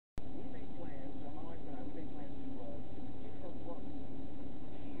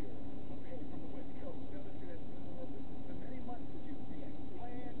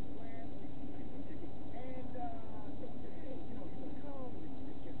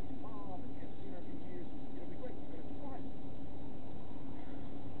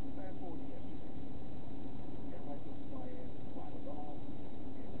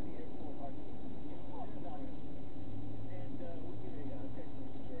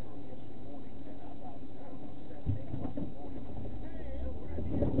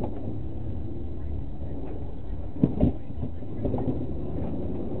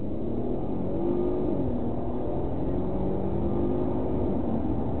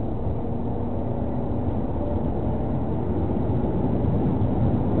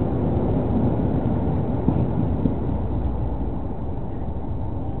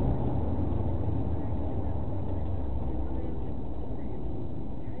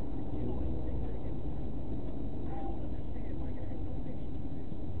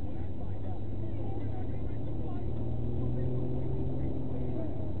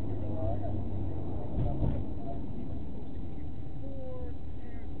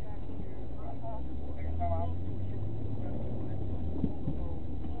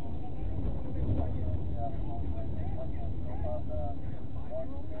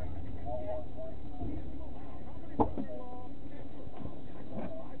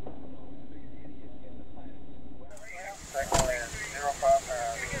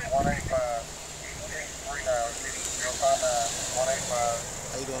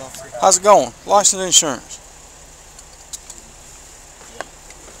How's it going? License and insurance.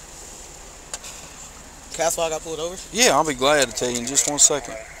 Can I ask why I got pulled over? Yeah, I'll be glad to tell you in just 1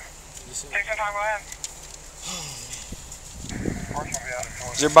 second. Is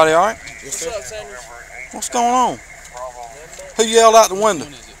everybody all right? Yes, sir. What's going on? Who yelled out the window? I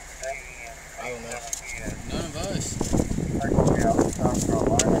don't know. None of us.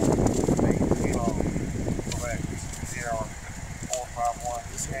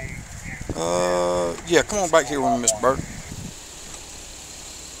 Yeah, come on back here with me, Mr. Bird.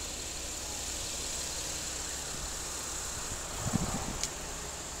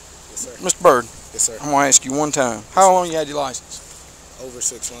 Yes, sir. Mr. Bird. Yes, sir. I'm going to ask you one time. How long you had your license? Over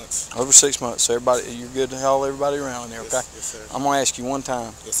 6 months. Over 6 months. So everybody, you're good to haul everybody around there, okay? Yes, sir. I'm going to ask you one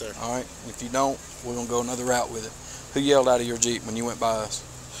time. Yes, sir. All right? If you don't, we're going to go another route with it. Who yelled out of your Jeep when you went by us?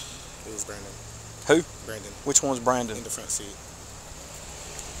 It was Brandon. Who? Brandon. Which one's Brandon? In the front seat.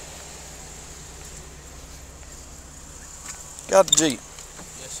 Got the Jeep.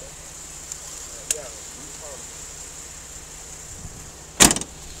 Yes, sir.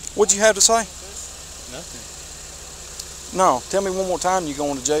 What'd you have to say? Nothing. No. Tell me one more time you're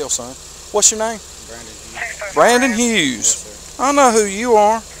going to jail, son. What's your name? Brandon Hughes. Brandon Hughes. Yes, sir. I know who you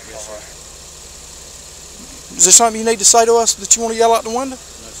are. Yes, sir. Is there something you need to say to us that you want to yell out the window? No,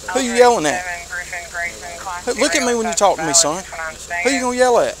 sir. Who you yelling at? Look at me when you talk to me, son. Who you going to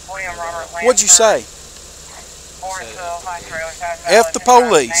yell at? What'd you say? F the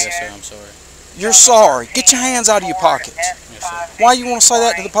police. Yes, sir. I'm sorry. You're sorry. Get your hands out of your pockets. Yes, sir. Why you want to say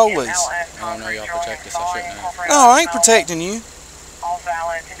that to the police? I don't know y'all protect us. I shouldn't have. No, I ain't protecting you. Yes,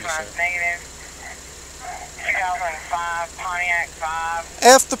 sir.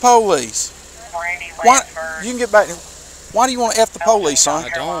 F the police. Why? You can get back. Why do you want to F the police, son? I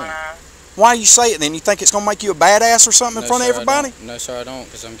don't. Why do you say it then? You think it's going to make you a badass or something in front of everybody? No, sir, I don't,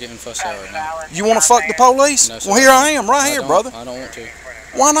 because I'm getting fussed at right now. You want to fuck the police? No, sir, well, here I am, right here, brother. I don't want to.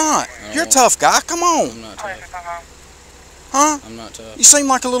 Why not? You're a tough guy. Come on. I'm not tough. Huh? I'm not tough. You seem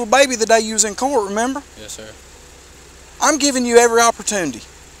like a little baby the day you was in court, remember? Yes, sir. I'm giving you every opportunity.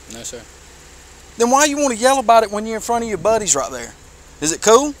 No, sir. Then why you want to yell about it when you're in front of your buddies right there? Is it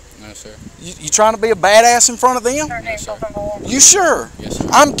cool? No, sir. You trying to be a badass in front of them? No, sir. You sure? Yes, sir.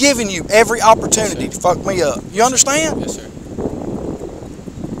 I'm giving you every opportunity to fuck me up. You understand? Yes, sir.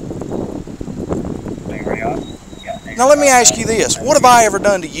 Now let me ask you this. What have I ever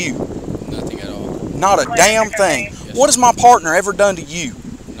done to you? Nothing at all. Not a damn thing. Yes, what has my partner ever done to you?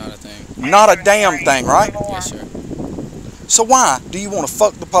 Not a thing. Not a damn thing, right? Yes, sir. So why do you want to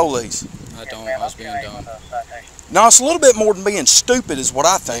fuck the police? I don't. I was being dumb. No, it's a little bit more than being stupid is what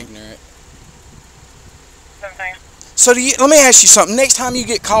I think. Ignorant. So let me ask you something. Next time you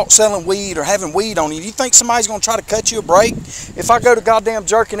get caught selling weed or having weed on you, do you think somebody's going to try to cut you a break? If I go to goddamn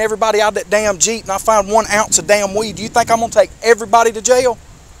jerking everybody out of that damn Jeep and I find 1 ounce of damn weed, do you think I'm going to take everybody to jail?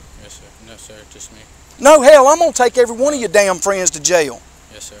 Yes, sir. No, sir. Just me. No, hell, I'm going to take every one of your damn friends to jail.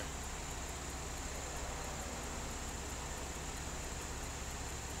 Yes, sir.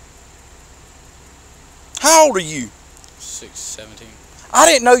 How old are you? 17. I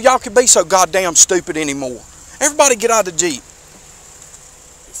didn't know y'all could be so goddamn stupid anymore. Everybody get out of the Jeep.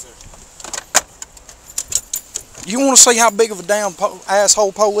 Yes, sir. You want to see how big of a damn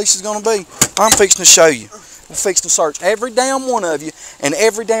asshole police is going to be? I'm fixing to show you. We're fixing to search every damn one of you and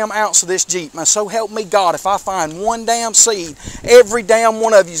every damn ounce of this Jeep. Now, so help me God, if I find one damn seed, every damn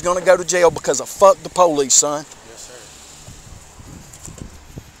one of you is going to go to jail because of fuck the police, son. Yes,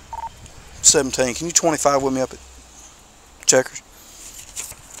 sir. 17. Can you 25 with me up at Checkers?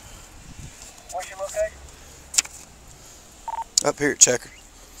 What's your location? Up here at Checkers.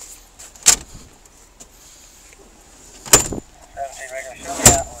 17, regular, show me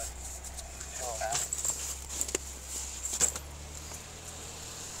that one. Show that.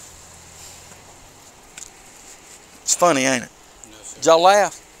 It's funny, ain't it? No, sir. Did y'all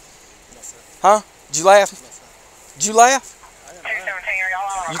laugh? No, sir. Huh? Did you laugh? No, sir. Did you laugh? 217, are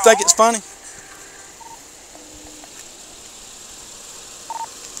y'all on? You think it's funny?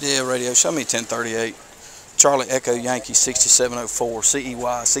 Yeah, radio. Show me 1038. Charlie Echo Yankee 6704.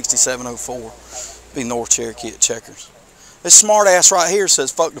 CEY 6704. Be North Cherokee at Checkers. This smart ass right here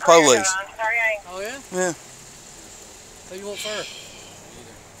says fuck the police. Oh, yeah? Yeah. Who you want first?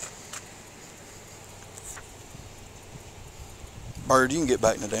 Bird, you can get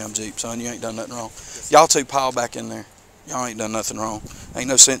back in the damn Jeep, son. You ain't done nothing wrong. Y'all two pile back in there. Y'all ain't done nothing wrong. Ain't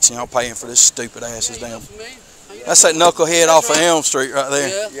no sense in y'all paying for this stupid ass's damn. That's that knucklehead off of Elm Street right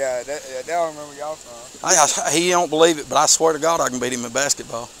there. Yeah, they don't remember y'all from. He don't believe it, but I swear to God I can beat him in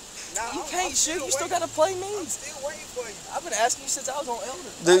basketball. No, You can't shoot. You still gotta play me. I'm still waiting for you. I've been asking you since I was on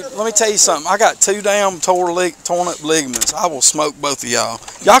Elder. Dude, let me tell you something. I got 2 damn torn up ligaments. I will smoke both of y'all.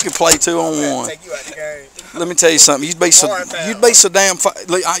 Y'all can play 2 on 1. Take you out the game. Let me tell you something. You'd be so damn.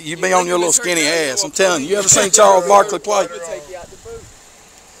 You'd be on your little skinny ass. I'm telling you. You ever seen Charles Barkley play?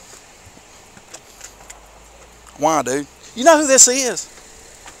 Why, dude? You know who this is?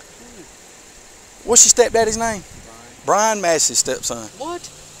 What's your stepdaddy's name? Brian Massey's stepson. What?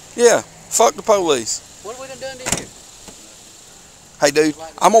 Yeah. Fuck the police. What have we done to you? Hey, dude.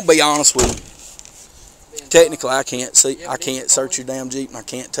 I'm gonna be honest with you. Technically, I can't see. I can't search your damn Jeep, and I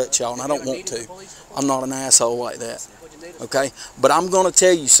can't touch y'all, and I don't want to. I'm not an asshole like that. Okay? But I'm gonna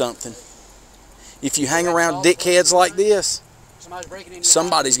tell you something. If you hang around dickheads like this,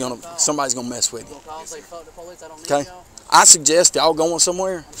 somebody's gonna mess with you. Okay? I suggest y'all going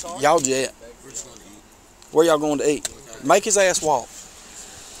somewhere. Y'all jet. Where y'all going to eat? Make his ass walk.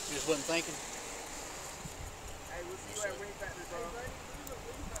 You just wasn't thinking.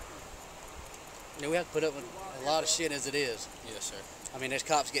 You know, we have to put up with a lot of shit as it is. Yes, sir. I mean, there's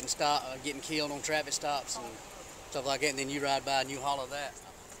cops getting stopped, getting killed on traffic stops and stuff like that, and then you ride by and you holler that.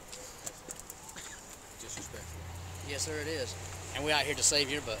 Disrespectful. Yes, sir, it is. And we're out here to save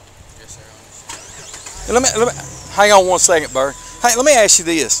your butt. Yes, sir. Let me hang on 1 second, Bird. Hey, let me ask you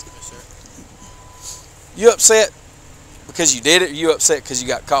this. Yes, sir. You upset because you did it, or you upset because you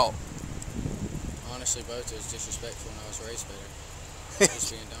got caught? Honestly, both. It was disrespectful when I was raised better.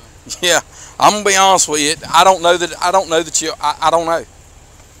 Just being dumb. Yeah, I'm gonna be honest with you. I don't know that you. I don't know. I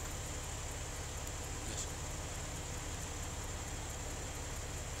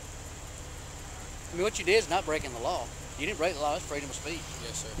mean, what you did is not breaking the law. You didn't break the law. It's freedom of speech.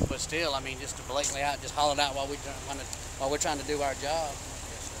 Yes, sir. But still, I mean, just to blatantly out, just hollering out while we're trying to do our job.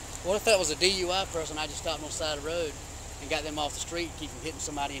 Yes, sir. What if that was a DUI person? I just stopped on the side of the road and got them off the street, and keep from hitting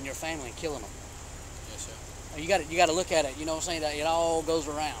somebody in your family and killing them. Yes, sir. You got to look at it. You know what I'm saying? That it all goes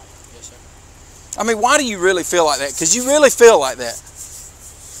around. Yes, sir. I mean, why do you really feel like that? Because you really feel like that.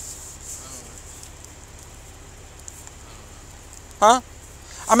 Huh?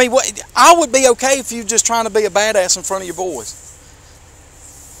 I mean, I would be okay if you just trying to be a badass in front of your boys.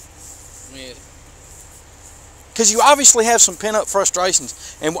 Yeah. Because you obviously have some pent-up frustrations.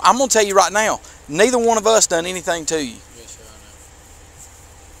 And I'm going to tell you right now, neither one of us done anything to you. Yes, sir, I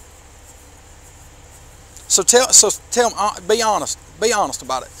know. So tell them, be honest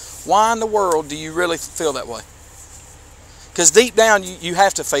about it. Why in the world do you really feel that way? Because deep down, you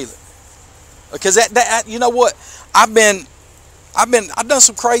have to feel it. Because that you know what? I've done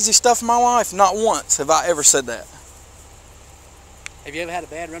some crazy stuff in my life. Not once have I ever said that. Have you ever had a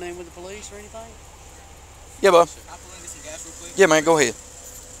bad run-in with the police or anything? Yeah, bub. Can I pull in some gas real quick? Yeah, man, go ahead.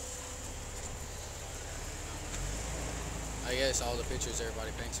 I guess all the pictures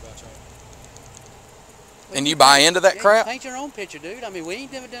everybody paints about y'all. And you buy into that crap? Paint your own picture, dude. I mean, we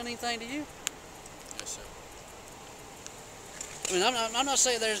ain't never done anything to you. Yes, sir. I mean, I'm not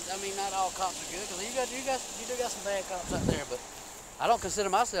saying not all cops are good, because you do got some bad cops out there, but I don't consider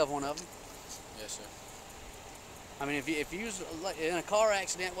myself one of them. Yes, sir. I mean, if you was in a car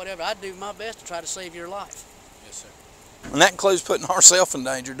accident, whatever, I'd do my best to try to save your life. Yes, sir. And that includes putting ourselves in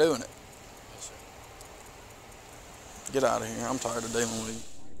danger doing it. Yes, sir. Get out of here. I'm tired of dealing with you.